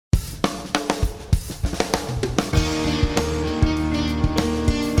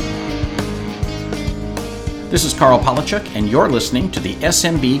This is Carl Palachuk, and you're listening to the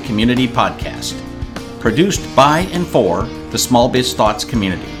SMB Community Podcast, produced by and for the Small Biz Thoughts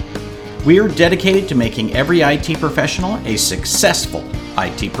community. We're dedicated to making every IT professional a successful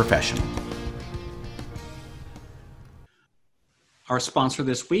IT professional. Our sponsor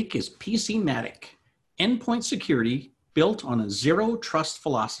this week is PCmatic, endpoint security built on a zero trust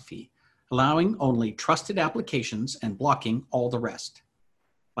philosophy, allowing only trusted applications and blocking all the rest.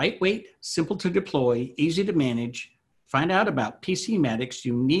 Lightweight, simple to deploy, easy to manage. Find out about PCmatic's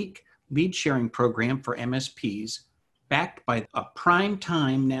unique lead sharing program for MSPs, backed by a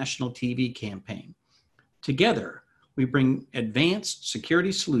prime-time national TV campaign. Together, we bring advanced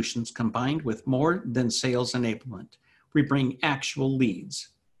security solutions combined with more than sales enablement. We bring actual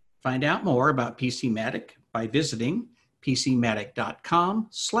leads. Find out more about PCmatic by visiting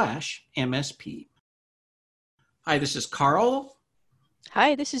pcmatic.com/MSP. Hi, this is Carl.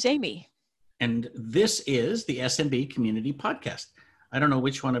 Hi, this is Amy. And this is the SMB Community Podcast. I don't know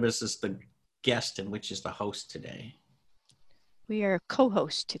which one of us is the guest and which is the host today. We are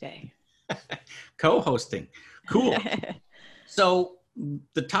co-host today. Co-hosting. Cool. So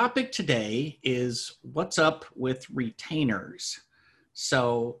the topic today is what's up with retainers.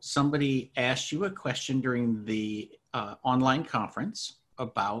 So somebody asked you a question during the online conference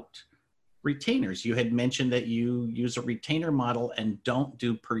about retainers. You had mentioned that you use a retainer model and don't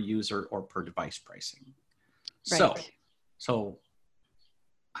do per user or per device pricing. Right. So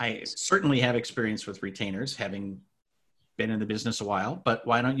I certainly have experience with retainers, having been in the business a while, but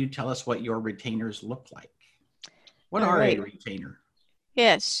why don't you tell us what your retainers look like? What are a retainer?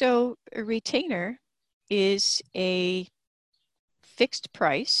 Yeah, so a retainer is a fixed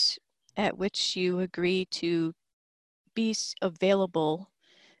price at which you agree to be available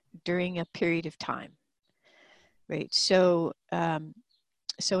during a period of time, right? So,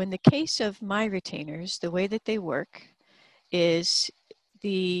 so in the case of my retainers, the way that they work is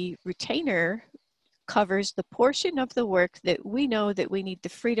the retainer covers the portion of the work that we know that we need the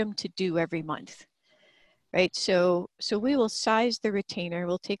freedom to do every month, right? So we will size the retainer.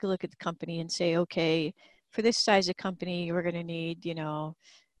 We'll take a look at the company and say, okay, for this size of company, we're going to need,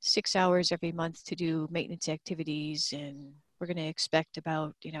 6 hours every month to do maintenance activities, and we're going to expect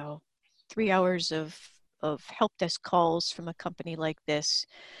about, 3 hours of help desk calls from a company like this.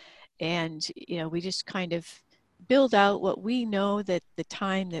 And, we just kind of build out what we know that the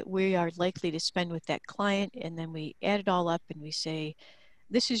time that we are likely to spend with that client. And then we add it all up and we say,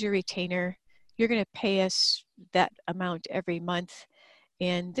 this is your retainer. You're going to pay us that amount every month.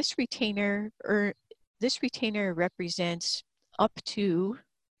 And this retainer represents up to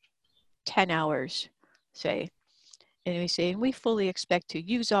 10 hours, say. And we say, and we fully expect to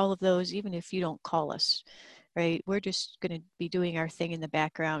use all of those, even if you don't call us, right? We're just going to be doing our thing in the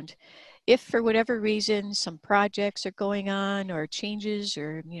background. If for whatever reason, some projects are going on or changes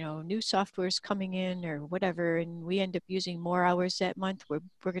or, new software is coming in or whatever, and we end up using more hours that month, we're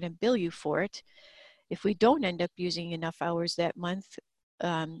going to bill you for it. If we don't end up using enough hours that month,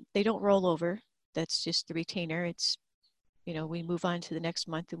 they don't roll over. That's just the retainer. It's, we move on to the next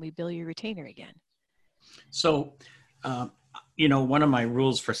month and we bill your retainer again. So, one of my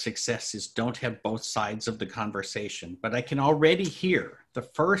rules for success is don't have both sides of the conversation, but I can already hear the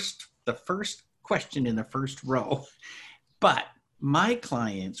first question in the first row. But my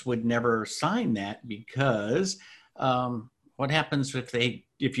clients would never sign that because what happens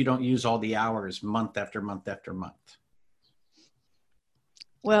if you don't use all the hours month after month after month?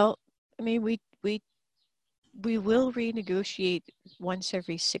 Well, I mean, we will renegotiate once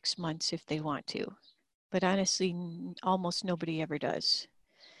every 6 months if they want to. But honestly, almost nobody ever does.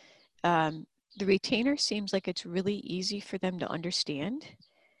 The retainer seems like it's really easy for them to understand,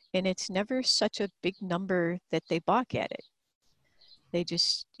 and it's never such a big number that they balk at it. They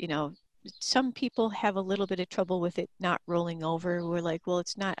just, some people have a little bit of trouble with it not rolling over. We're like, well,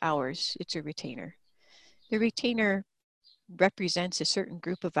 it's not ours, it's a retainer. The retainer represents a certain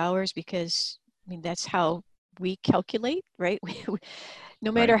group of hours because, that's how we calculate, right?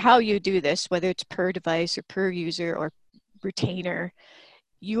 No matter how you do this, whether it's per device or per user or retainer,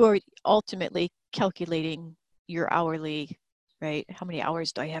 you are ultimately calculating your hourly, right? How many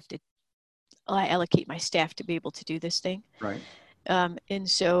hours do I have to allocate my staff to be able to do this thing? Right. And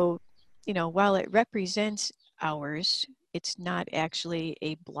so, while it represents hours, it's not actually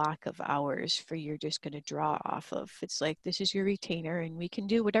a block of hours for you're just going to draw off of. It's like, this is your retainer and we can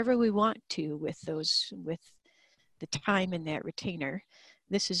do whatever we want to with the time in that retainer.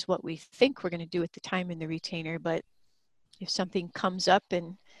 This is what we think we're going to do with the time in the retainer. But if something comes up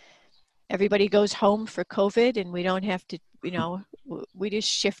and everybody goes home for COVID and we don't have to, we just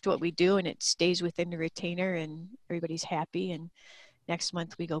shift what we do and it stays within the retainer and everybody's happy. And next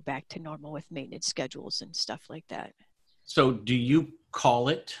month we go back to normal with maintenance schedules and stuff like that. So do you call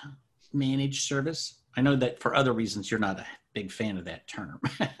it managed service? I know that for other reasons, you're not a big fan of that term.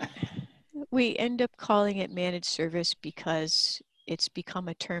 We end up calling it managed service because it's become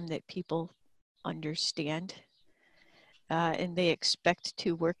a term that people understand. And they expect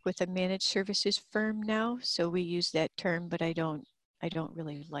to work with a managed services firm now. So we use that term, but I don't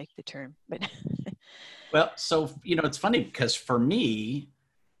really like the term. But Well, so, it's funny because for me,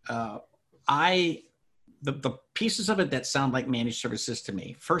 the pieces of it that sound like managed services to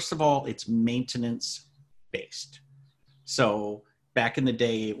me, first of all, it's maintenance based. So back in the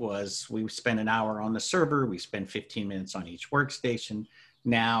day, it was, we spend an hour on the server, we spend 15 minutes on each workstation.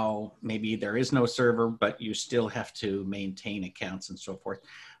 Now, maybe there is no server, but you still have to maintain accounts and so forth.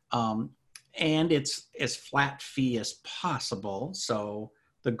 And it's as flat fee as possible. So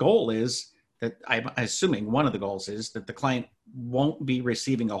the goal is that, I'm assuming one of the goals is that the client won't be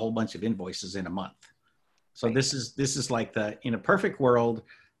receiving a whole bunch of invoices in a month. So right. this is like in a perfect world,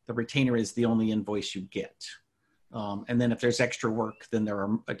 the retainer is the only invoice you get. And then if there's extra work, then there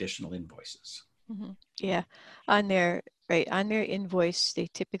are additional invoices. Mm-hmm. Yeah. On their invoice, they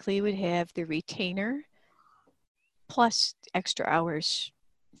typically would have the retainer plus extra hours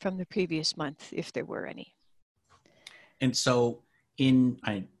from the previous month, if there were any. And so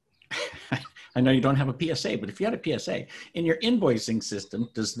I know you don't have a PSA, but if you had a PSA, in your invoicing system,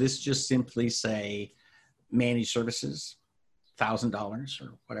 does this just simply say managed services, $1,000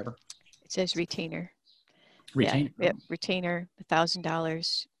 or whatever? It says retainer. Retainer. Yeah, yep, retainer,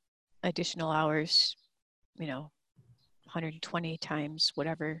 $1,000, additional hours, 120 times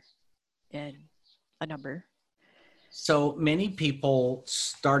whatever, and a number. So many people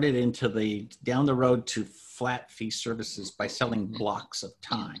started down the road to flat fee services by selling blocks of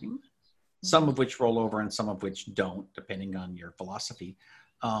time, some of which roll over and some of which don't, depending on your philosophy.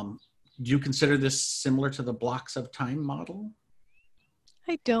 Do you consider this similar to the blocks of time model?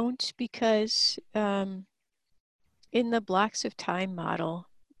 I don't, because in the blocks of time model,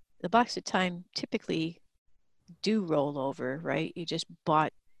 the blocks of time typically do roll over, right? You just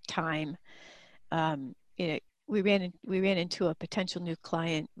bought time. We ran into a potential new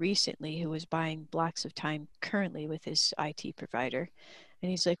client recently who was buying blocks of time currently with his IT provider. And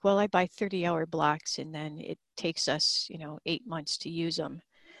he's like, well, I buy 30-hour blocks and then it takes us, 8 months to use them.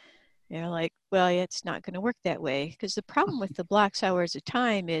 Like, well, it's not going to work that way, because the problem with the blocks hours of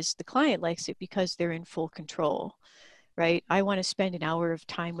time is the client likes it because they're in full control, right? I want to spend an hour of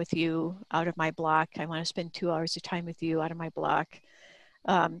time with you out of my block. I want to spend 2 hours of time with you out of my block.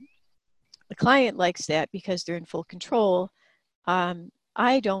 The client likes that because they're in full control.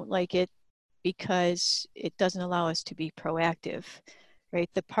 I don't like it because it doesn't allow us to be proactive, right?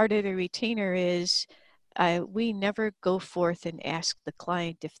 The part of the retainer is we never go forth and ask the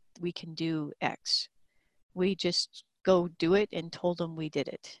client if we can do X. We just go do it and told them we did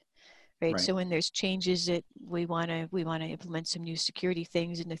it. Right. So when there's changes that we want to implement some new security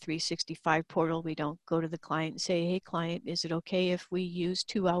things in the 365 portal, we don't go to the client and say, hey, client, is it okay if we use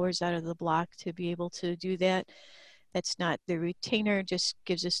 2 hours out of the block to be able to do that? That's not, the retainer just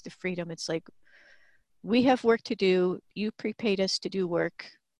gives us the freedom. It's like, we have work to do. You prepaid us to do work,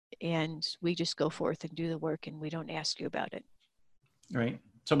 and we just go forth and do the work, and we don't ask you about it. Right.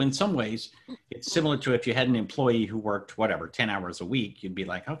 So in some ways, it's similar to if you had an employee who worked, 10 hours a week, you'd be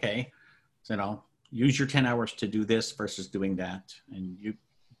like, okay, use your 10 hours to do this versus doing that.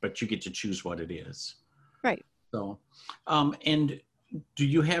 But you get to choose what it is. Right. So, and do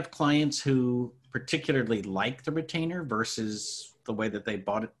you have clients who particularly like the retainer versus the way that they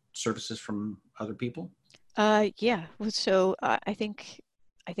bought services from other people? Yeah. So I think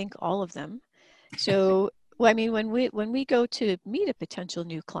all of them. So, well, I mean, when we go to meet a potential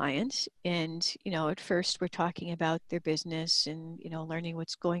new client, and at first we're talking about their business and learning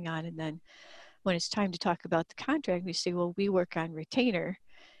what's going on, and then when it's time to talk about the contract, we say, well, we work on retainer,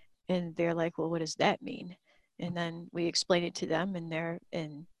 and they're like, well, what does that mean? And then we explain it to them, and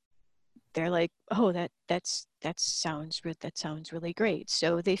they're like, oh, that sounds really great.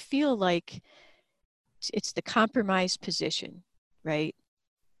 So they feel like it's the compromise position, right?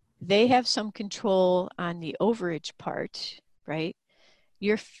 They have some control on the overage part, right?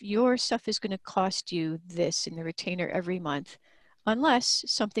 Your stuff is going to cost you this in the retainer every month, unless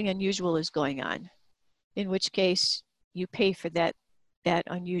something unusual is going on, in which case you pay for that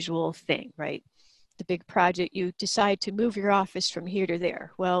unusual thing, right? The big project, you decide to move your office from here to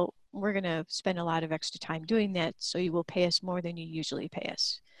there. Well, we're going to spend a lot of extra time doing that, so you will pay us more than you usually pay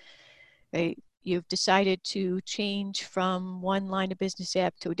us. right? You've decided to change from one line of business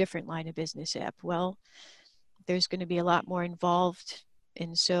app to a different line of business app. Well, there's going to be a lot more involved.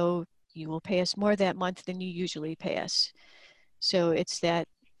 And so you will pay us more that month than you usually pay us. So it's that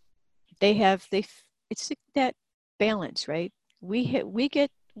it's that balance, right? We get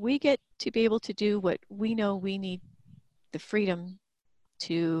to be able to do what we know we need the freedom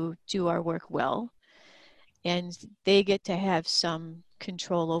to do our work well. And they get to have some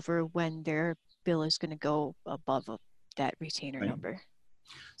control over when their bill is going to go above that retainer Right. number.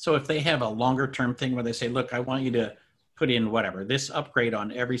 So if they have a longer term thing where they say, look, I want you to put in whatever, this upgrade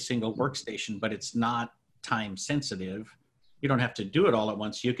on every single workstation, but it's not time sensitive, you don't have to do it all at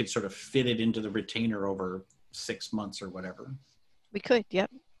once. You could sort of fit it into the retainer over 6 months or whatever. We could, yep.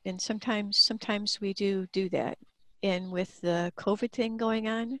 And sometimes we do that. And with the COVID thing going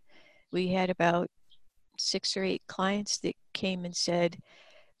on, we had about 6 or 8 clients that came and said,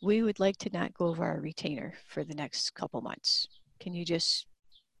 we would like to not go over our retainer for the next couple months. Can you just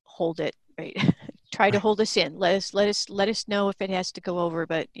hold it, right? Try to hold us in. Let us know if it has to go over,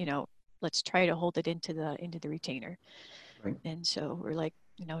 but let's try to hold it into the retainer. Right. And so we're like,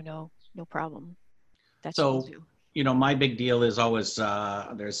 no problem. That's so, what we'll do. My big deal is always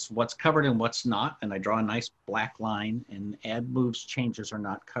there's what's covered and what's not, and I draw a nice black line, and add moves changes are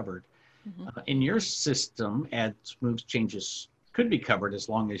not covered. Mm-hmm. In your system, add moves changes could be covered as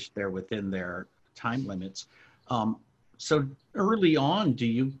long as they're within their time limits. So early on, do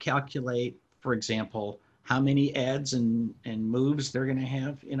you calculate, for example, how many adds and moves they're going to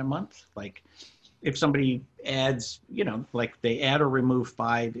have in a month? Like if somebody adds, like they add or remove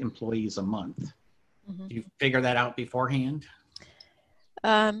 5 employees a month, Mm-hmm. do you figure that out beforehand?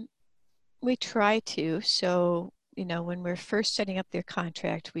 We try to. So, when we're first setting up their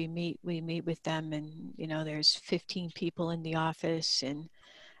contract, we meet with them, and there's 15 people in the office, and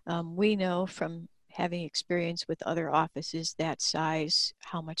we know from having experience with other offices that size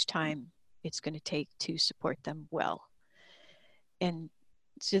how much time it's going to take to support them well. And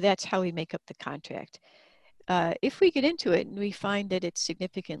so that's how we make up the contract. If we get into it and we find that it's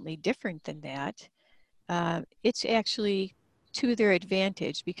significantly different than that, it's actually to their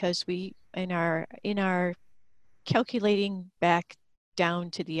advantage, because we in our calculating back down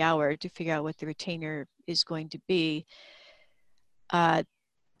to the hour to figure out what the retainer is going to be,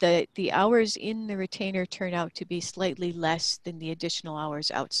 the hours in the retainer turn out to be slightly less than the additional hours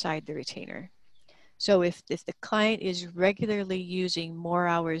outside the retainer. So if the client is regularly using more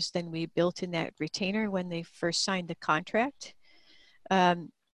hours than we built in that retainer when they first signed the contract,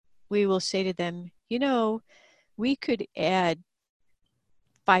 we will say to them, we could add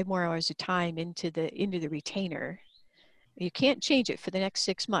 5 more hours of time into the retainer. You can't change it for the next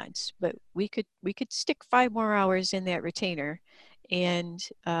 6 months, but we could stick 5 more hours in that retainer, and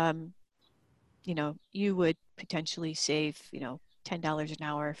you would potentially save $10 an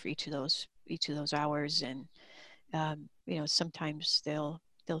hour for each of those hours, and sometimes they'll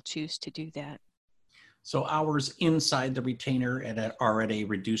choose to do that. So hours inside the retainer are at a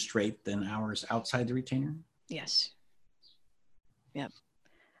reduced rate than hours outside the retainer? Yes. Yep.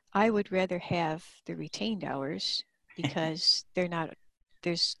 I would rather have the retained hours because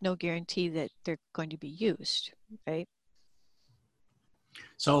there's no guarantee that they're going to be used, right?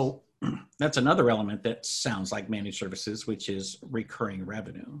 So that's another element that sounds like managed services, which is recurring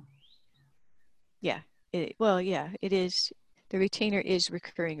revenue. Yeah. It is. The retainer is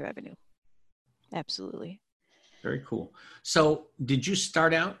recurring revenue. Absolutely. Very cool. So did you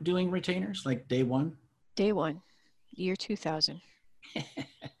start out doing retainers like day one? Day one, year 2000.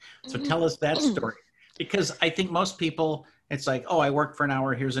 So tell us that story. Because I think most people, it's like, oh, I worked for an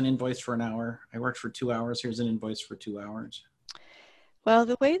hour, here's an invoice for an hour. I worked for 2 hours, here's an invoice for 2 hours. Well,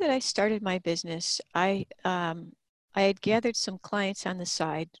 the way that I started my business, I had gathered some clients on the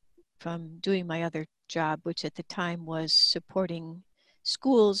side from doing my other job, which at the time was supporting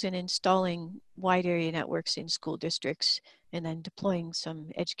schools and installing wide area networks in school districts, and then deploying some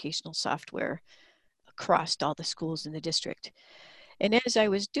educational software across all the schools in the district. And as I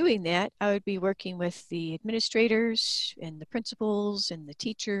was doing that, I would be working with the administrators and the principals and the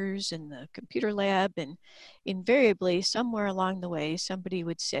teachers and the computer lab. And invariably, somewhere along the way, somebody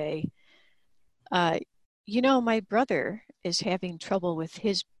would say, my brother is having trouble with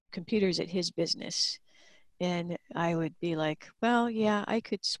his computers at his business. And I would be like, well, yeah, I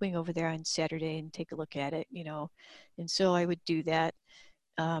could swing over there on Saturday and take a look at it, And so I would do that.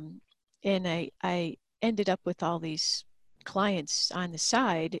 And I ended up with all these clients on the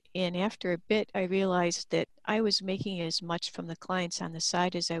side. And after a bit, I realized that I was making as much from the clients on the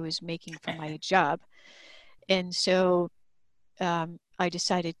side as I was making from my job. And so I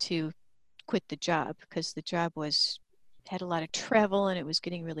decided to quit the job because the job had a lot of travel and it was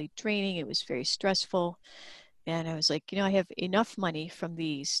getting really draining. It was very stressful. And I was like, I have enough money from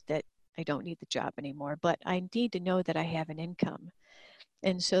these that I don't need the job anymore, but I need to know that I have an income.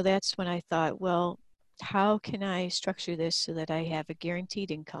 And so that's when I thought, well, how can I structure this so that I have a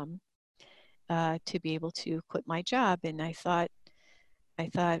guaranteed income to be able to quit my job? And I thought,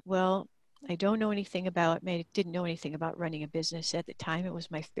 well, I don't know anything about, I didn't know anything about running a business at the time. It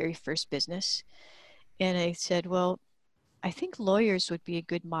was my very first business. And I said, well, I think lawyers would be a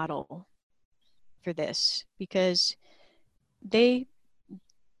good model for this because they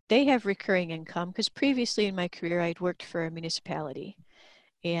they have recurring income, because previously in my career I'd worked for a municipality,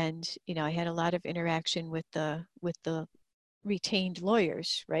 and I had a lot of interaction with the retained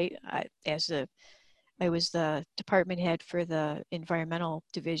lawyers, right? I was the department head for the environmental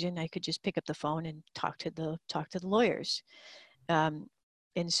division. I could just pick up the phone and talk to the lawyers. Um,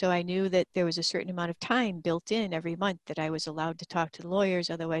 and so I knew that there was a certain amount of time built in every month that I was allowed to talk to the lawyers.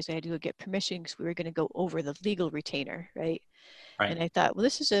 Otherwise, I had to go get permission because we were going to go over the legal retainer, right? Right. And I thought, well,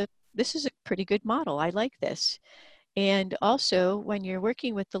 this is a pretty good model. I like this. And also, when you're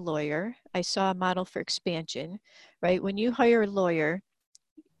working with the lawyer, I saw a model for expansion, right? When you hire a lawyer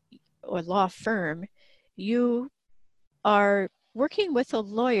or law firm, you are working with a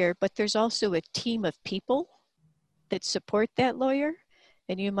lawyer, but there's also a team of people that support that lawyer.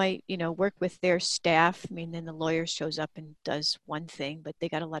 And you might, work with their staff. I mean, then the lawyer shows up and does one thing, but they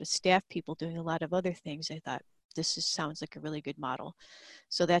got a lot of staff people doing a lot of other things. I thought, sounds like a really good model.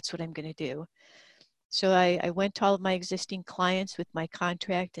 So that's what I'm going to do. So I went to all of my existing clients with my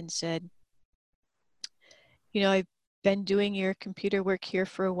contract and said, I've been doing your computer work here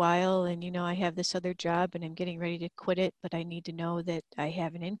for a while, and, I have this other job and I'm getting ready to quit it, but I need to know that I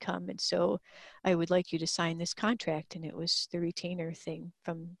have an income. And so I would like you to sign this contract. And it was the retainer thing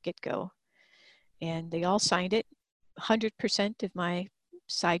from get-go. And they all signed it. 100% of my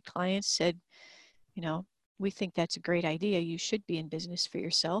side clients said, we think that's a great idea. You should be in business for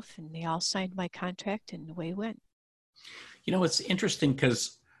yourself. And they all signed my contract, and away went. It's interesting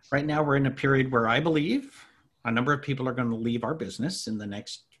because right now we're in a period where I believe a number of people are going to leave our business in the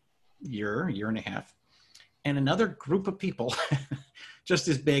next year and a half. And another group of people, just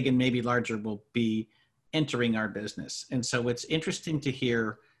as big and maybe larger, will be entering our business. And so it's interesting to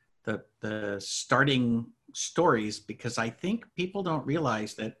hear the starting stories, because I think people don't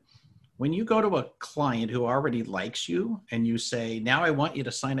realize that when you go to a client who already likes you and you say, now I want you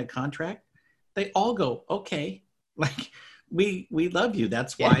to sign a contract, they all go, okay, like we love you.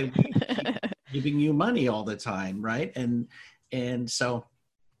 That's why we keep giving you money all the time, right? And so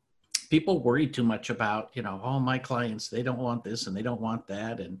people worry too much about, oh, my clients, they don't want this and they don't want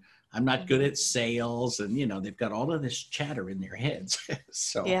that. And I'm not good at sales. And, they've got all of this chatter in their heads.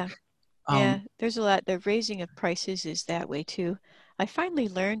 So, Yeah. Yeah, there's a lot. The raising of prices is that way too. I finally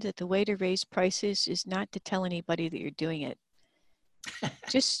learned that the way to raise prices is not to tell anybody that you're doing it.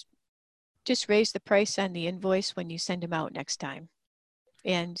 Just raise the price on the invoice when you send them out next time.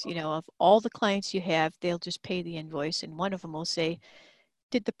 And, of all the clients you have, they'll just pay the invoice, and one of them will say,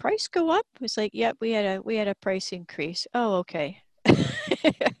 "Did the price go up?" It's like, "Yep, we had a price increase." "Oh, okay."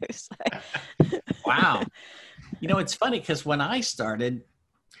 It's like, wow. It's funny because when I started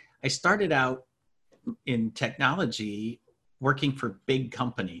out in technology working for big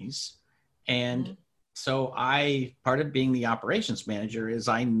companies. And so part of being the operations manager is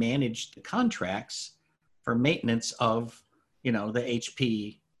I managed the contracts for maintenance of, the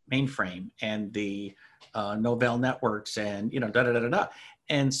HP mainframe and the Novell networks and, da, da, da, da, da.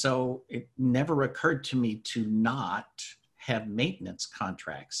 And so it never occurred to me to not have maintenance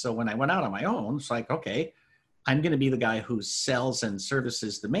contracts. So when I went out on my own, it's like, okay, I'm going to be the guy who sells and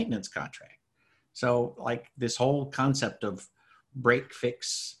services the maintenance contract. So like this whole concept of break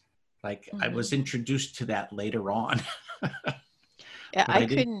fix, like I was introduced to that later on. Yeah, But I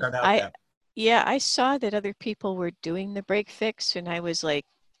didn't start out that. Yeah, I saw that other people were doing the break fix, and I was like,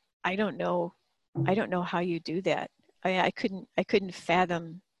 I don't know how you do that. I couldn't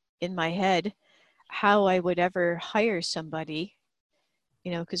fathom in my head how I would ever hire somebody,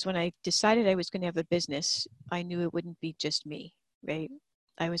 because when I decided I was going to have a business, I knew it wouldn't be just me, right?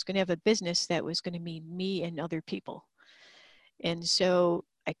 I was going to have a business that was going to be me and other people. And so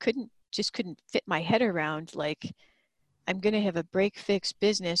I couldn't fit my head around, like, I'm going to have a break fix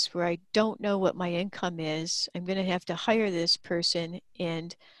business where I don't know what my income is. I'm going to have to hire this person,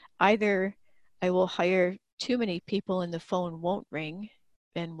 and either I will hire too many people and the phone won't ring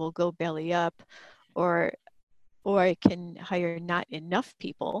and we'll go belly up, or I can hire not enough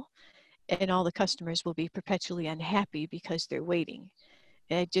people and all the customers will be perpetually unhappy because they're waiting.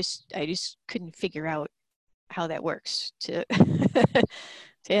 I just couldn't figure out how that works to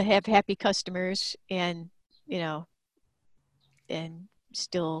to have happy customers and, you know, and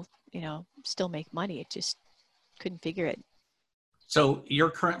still, still make money. It just couldn't figure it. So you're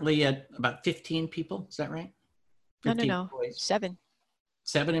currently at about 15 people, is that right? No, no, 15 no. employees? 7.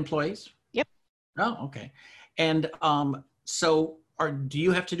 7 employees? Yep. Oh, okay. And so do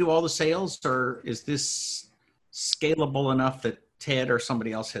you have to do all the sales, or is this scalable enough that Ted or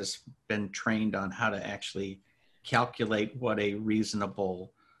somebody else has been trained on how to actually calculate what a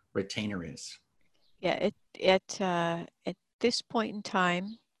reasonable retainer is? Yeah. At this point in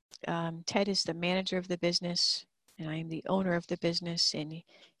time, Ted is the manager of the business, and I am the owner of the business. And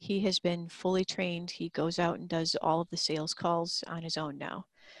he has been fully trained. He goes out and does all of the sales calls on his own now.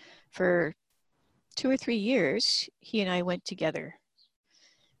 For 2 or 3 years, he and I went together,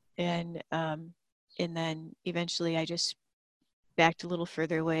 and then eventually I just backed a little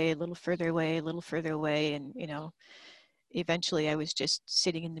further away, a little further away, a little further away, and eventually I was just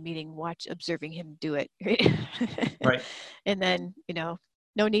sitting in the meeting, observing him do it. Right? Right. And then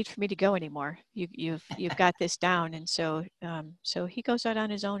no need for me to go anymore. You've got this down, and so he goes out on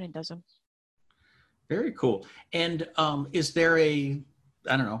his own and does them. Very cool. And is there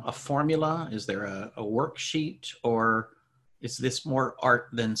I don't know, a formula? Is there a worksheet, or is this more art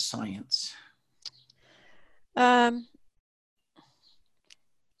than science? Um,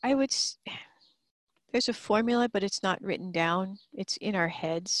 I would. There's a formula, but it's not written down. It's in our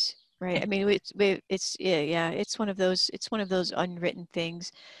heads, right? I mean, it's yeah. It's one of those. It's one of those unwritten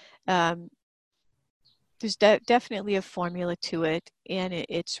things. Um, there's definitely a formula to it, and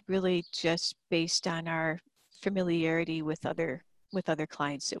it's really just based on our familiarity with other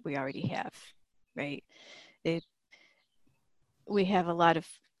clients that we already have, right? It, we have a lot of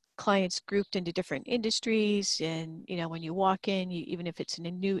clients grouped into different industries, and when you walk in, even if it's in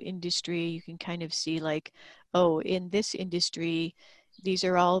a new industry, you can kind of see like, oh, in this industry, these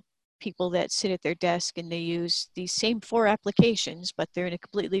are all people that sit at their desk and they use these same 4 applications, but they're in a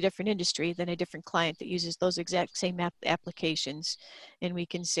completely different industry than a different client that uses those exact same applications. And we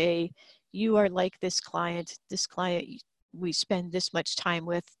can say, you are like this client we spend this much time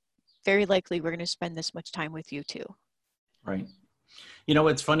with, very likely we're going to spend this much time with you too. Right. You know,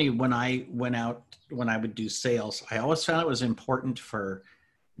 it's funny, when I went out, when I would do sales, I always found it was important for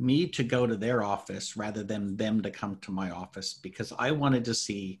me to go to their office rather than them to come to my office, because I wanted to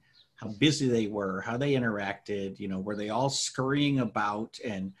see how busy they were, how they interacted, were they all scurrying about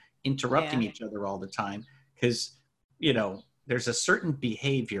and interrupting Yeah. each other all the time? Because, there's a certain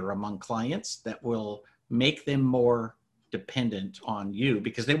behavior among clients that will make them more dependent on you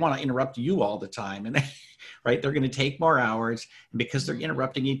because they want to interrupt you all the time. And right, they're going to take more hours, and because they're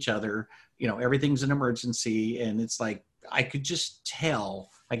interrupting each other, everything's an emergency. And it's like, I could just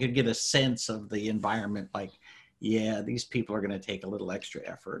tell, I could get a sense of the environment, like, yeah, these people are going to take a little extra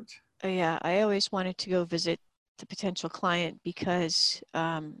effort. Yeah, I always wanted to go visit the potential client because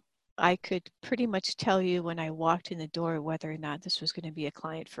I could pretty much tell you when I walked in the door whether or not this was going to be a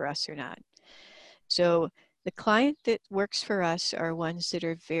client for us or not. So the client that works for us are ones that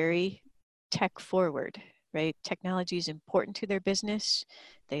are very tech forward, right? Technology is important to their business.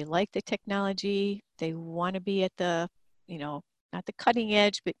 They like the technology. They want to be at the, not the cutting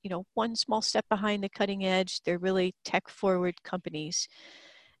edge, but, one small step behind the cutting edge. They're really tech forward companies.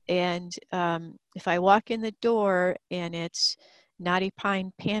 And if I walk in the door and it's knotty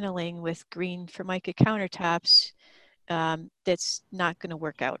pine paneling with green Formica countertops, that's not going to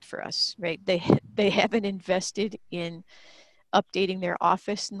work out for us, right? They haven't invested in updating their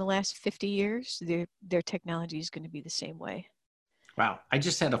office in the last 50 years. Their technology is going to be the same way. Wow, I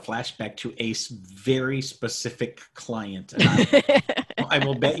just had a flashback to a very specific client, and I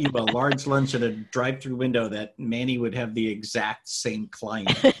will bet you a large lunch at a drive-through window that Manny would have the exact same client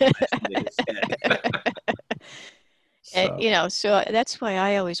flashing to his head. So, So that's why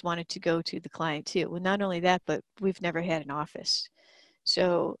I always wanted to go to the client too. Well, not only that, but we've never had an office.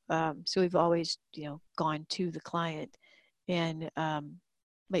 So we've always, gone to the client. And,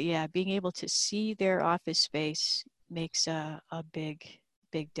 but yeah, being able to see their office space makes a big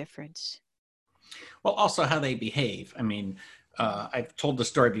difference. well, also how they behave. I mean, I've told the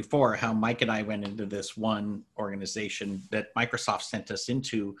story before how Mike and I went into this one organization that Microsoft sent us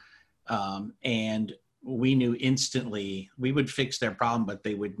into, and we knew instantly we would fix their problem, but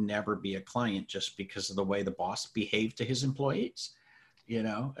they would never be a client just because of the way the boss behaved to his employees.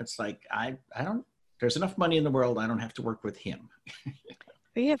 It's like, I don't. There's enough money in the world. I don't have to work with him.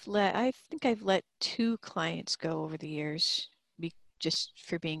 I think I've let 2 clients go over the years, just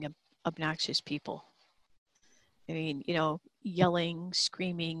for being obnoxious people. I mean, yelling,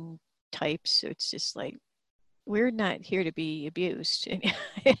 screaming types. So it's just like, we're not here to be abused. And,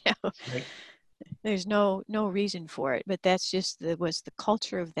 you know, Right. there's no reason for it, but that's just was the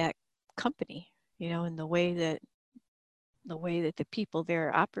culture of that company, you know, and the way that the people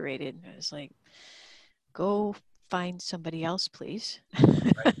there operated. It was like, go find somebody else, please.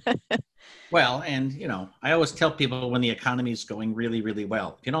 Right. Well, and I always tell people when the economy is going really, really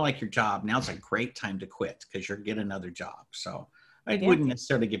well, if you don't like your job, now's a great time to quit because you're getting another job. So I Yeah, wouldn't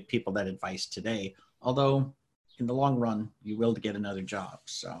necessarily give people that advice today, although in the long run, you will get another job.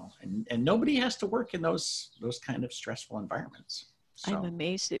 So, and nobody has to work in those kind of stressful environments. I'm So,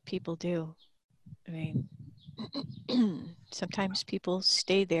 amazed that people do. I mean, sometimes people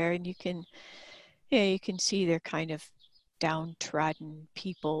stay there and you can see they're kind of downtrodden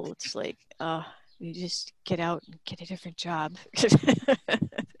people. It's like, you just get out and get a different job.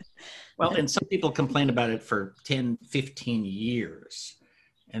 well, and some people complain about it for 10, 15 years.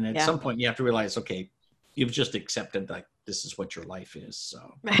 And at Yeah. some point you have to realize, okay, you've just accepted like this is what your life is.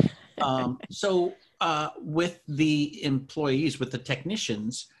 So, with the employees, with the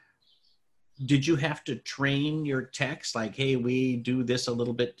technicians, did you have to train your techs like, hey, we do this a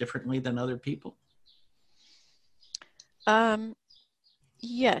little bit differently than other people? um,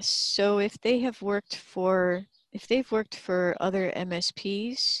 yes. So if they've worked for other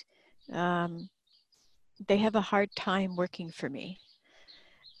MSPs, um, they have a hard time working for me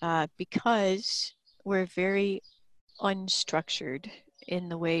because we're very unstructured in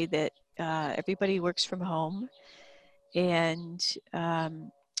the way that everybody works from home, and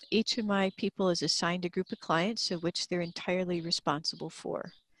each of my people is assigned a group of clients of which they're entirely responsible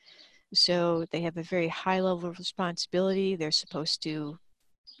for. So they have a very high level of responsibility. They're supposed to,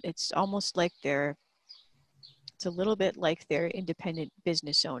 it's almost like it's a little bit like they're independent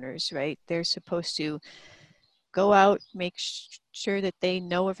business owners, right? They're supposed to go out, make sure that they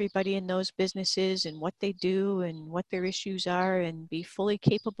know everybody in those businesses and what they do and what their issues are, and be fully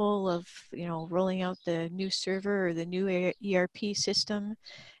capable of, rolling out the new server or the new ERP system,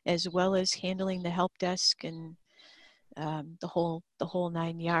 as well as handling the help desk and the whole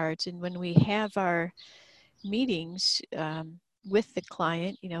 9 yards. And when we have our meetings with the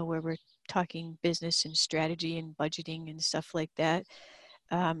client, where we're talking business and strategy and budgeting and stuff like that,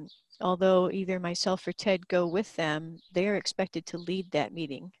 um, although either myself or Ted go with them, they are expected to lead that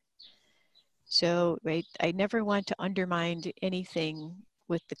meeting. So, right, I never want to undermine anything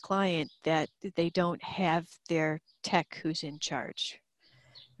with the client that they don't have their tech who's in charge,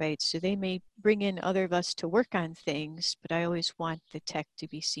 right? So they may bring in other of us to work on things, but I always want the tech to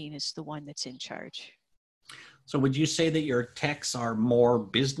be seen as the one that's in charge. So would you say that your techs are more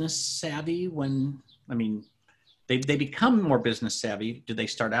business savvy I mean, they become more business savvy. Do they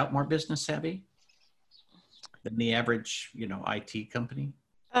start out more business savvy than the average, IT company?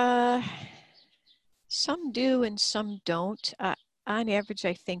 Uh, some do and some don't. On average,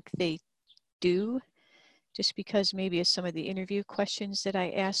 I think they do, just because maybe of some of the interview questions that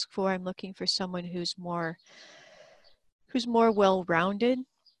I ask for. I'm looking for someone who's more well-rounded,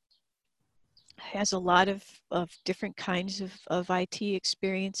 has a lot of different kinds of IT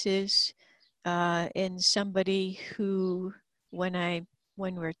experiences, and somebody who, when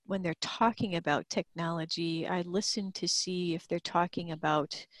they're talking about technology, I listen to see if they're talking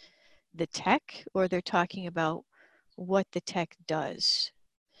about the tech or they're talking about what the tech does.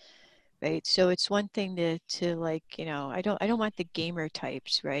 Right. So it's one thing to like, I don't want the gamer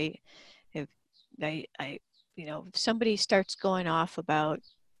types, right? If I if somebody starts going off about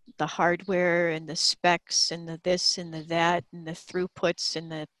the hardware and the specs and the this and the that and the throughputs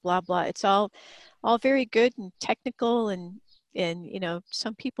and the blah blah, it's all very good and technical, and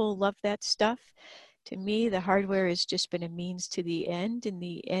some people love that stuff. To me, the hardware has just been a means to the end, and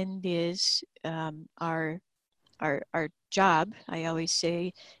the end is our job, I always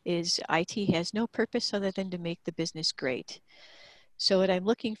say, is IT has no purpose other than to make the business great. So what I'm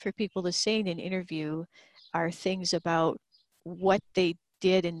looking for people to say in an interview are things about what they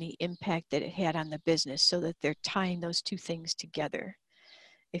did and the impact that it had on the business, so that they're tying those two things together.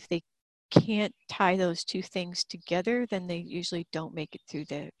 If they can't tie those two things together, then they usually don't make it through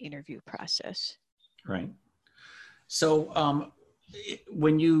the interview process. Right. So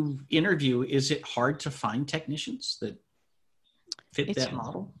when you interview, is it hard to find technicians that fit It's that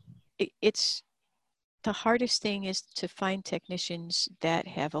model? it's the hardest thing is to find technicians that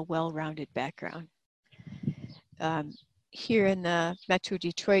have a well-rounded background. Um, Here in the Metro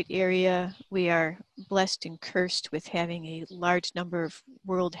Detroit area, we are blessed and cursed with having a large number of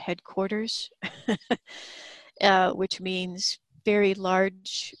world headquarters, which means very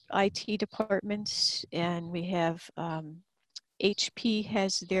large IT departments, and we have HP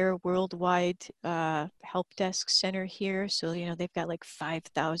has their worldwide help desk center here. So, they've got like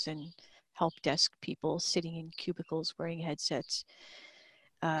 5,000 help desk people sitting in cubicles wearing headsets,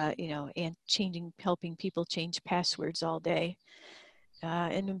 and helping people change passwords all day.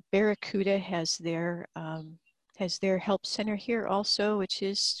 And Barracuda has their help center here also, which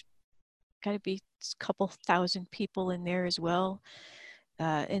is got to be a couple thousand people in there as well.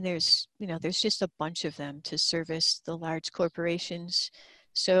 And there's just a bunch of them to service the large corporations.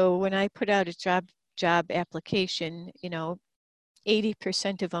 So when I put out a job application,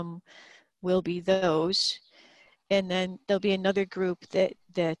 80% of them will be those. And then there'll be another group that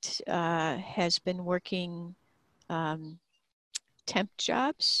has been working temp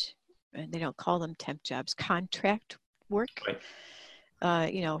jobs, and they don't call them temp jobs, contract work, right.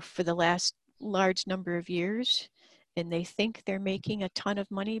 For the last large number of years. And they think they're making a ton of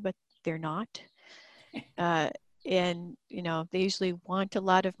money, but they're not. And, they usually want a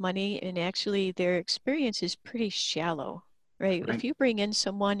lot of money, and actually their experience is pretty shallow, right? If you bring in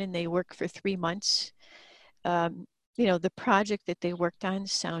someone and they work for 3 months, the project that they worked on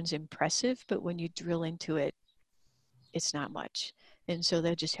sounds impressive, but when you drill into it, it's not much. And so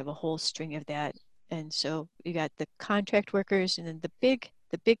they'll just have a whole string of that. And so you got the contract workers, and then the big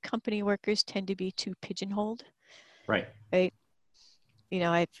company workers tend to be too pigeonholed. Right.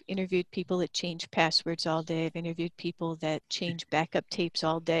 I've interviewed people that change passwords all day. I've interviewed people that change backup tapes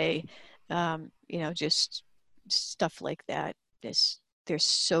all day. Just stuff like that. They're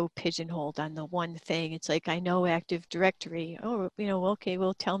so pigeonholed on the one thing. It's like, I know Active Directory. Oh, okay,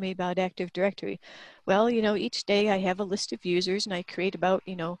 well, tell me about Active Directory. Well, each day I have a list of users, and I create about,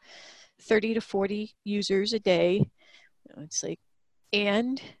 30 to 40 users a day. It's like,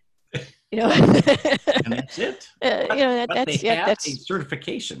 and and that's it. That's a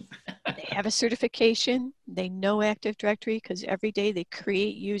certification. They have a certification. They know Active Directory because every day they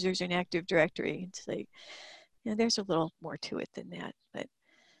create users in Active Directory. It's like, there's a little more to it than that. But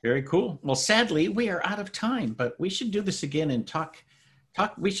very cool. Well, sadly, we are out of time, but we should do this again and talk.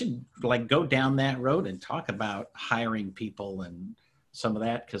 We should go down that road and talk about hiring people and some of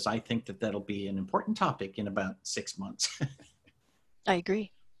that, because I think that'll be an important topic in about 6 months. I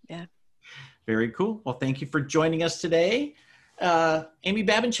agree. Yeah. Very cool. Well, thank you for joining us today. Amy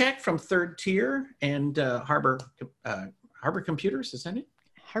Babinchak from Third Tier and Harbor Computers, is that it?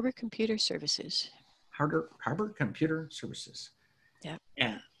 Harbor Computer Services. Harbor Computer Services. Yeah.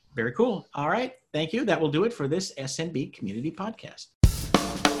 Yeah. Very cool. All right. Thank you. That will do it for this SMB Community Podcast.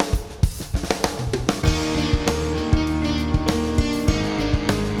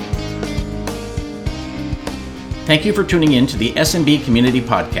 Thank you for tuning in to the SMB Community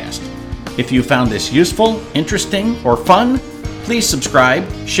Podcast. If you found this useful, interesting, or fun, please subscribe,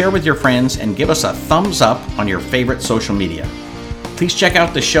 share with your friends, and give us a thumbs up on your favorite social media. Please check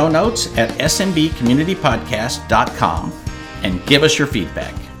out the show notes at smbcommunitypodcast.com and give us your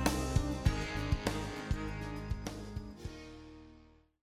feedback.